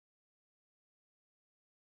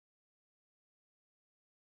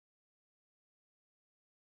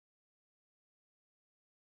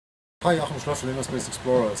Hi, Achim Schlöffel, Space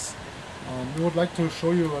Explorers. We would like to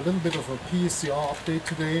show you a little bit of a pSCR update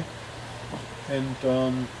today, and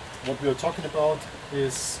what we are talking about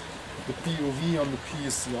is the POV on the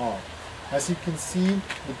pSCR. As you can see,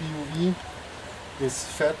 the POV is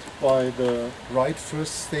fed by the right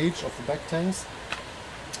first stage of the back tanks,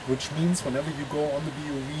 which means whenever you go on the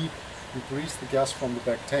POV, you breathe the gas from the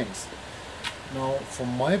back tanks. Now,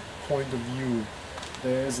 from my point of view,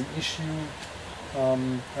 there is an issue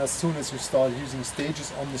as soon as you start using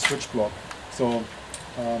stages on the Switchblock. So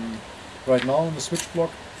right now on the Switchblock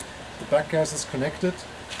the back gas is connected,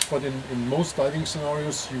 but in most diving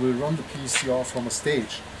scenarios you will run the pSCR from a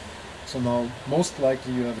stage. So now most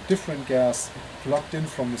likely you have a different gas plugged in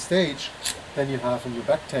from the stage than you have in your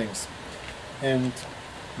back tanks. And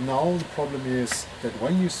now the problem is that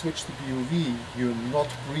when you switch to POV, you're not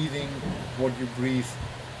breathing what you breathe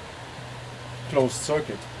closed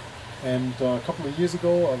circuit. And a couple of years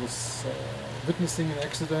ago I was witnessing an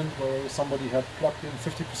accident where somebody had plugged in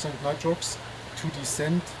 50% nitrox to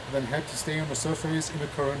descend, then had to stay on the surface in a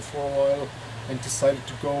current for a while and decided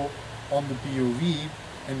to go on the POV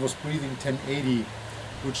and was breathing 1080,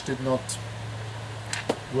 which did not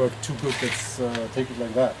work too good. Let's take it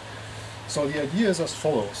like that. So the idea is as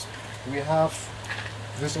follows. We have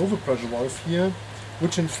this overpressure valve here,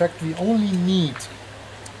 which in fact we only need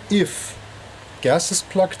if gas is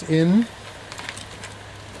plugged in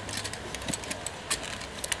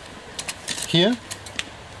here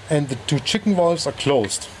and the two chicken valves are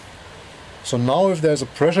closed. So now if there's a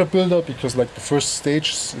pressure buildup, because like the first stage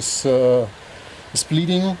is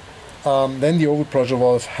bleeding, then the overpressure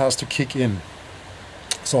valve has to kick in.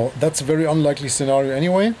 So that's a very unlikely scenario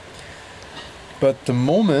anyway. But the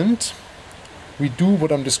moment we do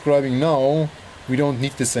what I'm describing now, we don't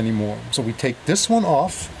need this anymore. So we take this one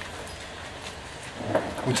off.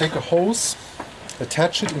 We take a hose,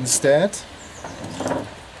 attach it instead,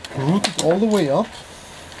 route it all the way up,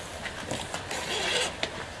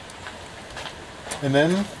 and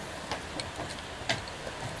then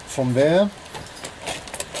from there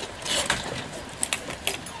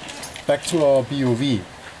back to our POV.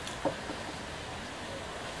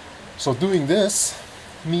 So doing this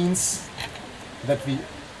means that we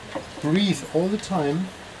breathe all the time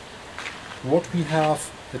what we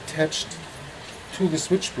have attached to the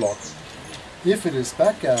Switchblock. If it is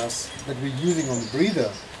back gas that we're using on the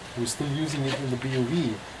breather, we're still using it in the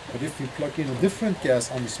POV. But if we plug in a different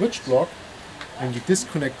gas on the Switchblock and we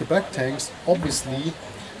disconnect the back tanks, obviously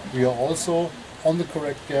we are also on the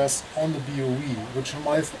correct gas on the POV, which in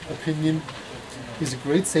my opinion is a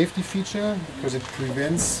great safety feature because it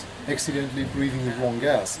prevents accidentally breathing the wrong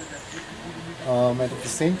gas. And at the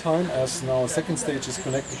same time, as now a second stage is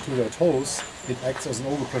connected to that hose, it acts as an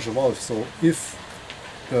overpressure valve. So if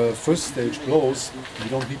the first stage blows, you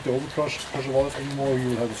don't need the overpressure valve anymore, you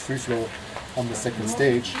will have a free flow on the second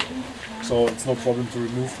stage. So it's no problem to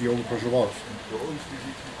remove the overpressure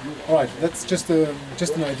valve. Alright, that's just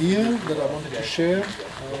an idea that I wanted to share.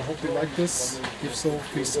 I hope you like this. If so,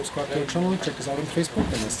 please subscribe to our channel, check us out on Facebook,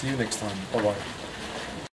 and I'll see you next time. Bye bye.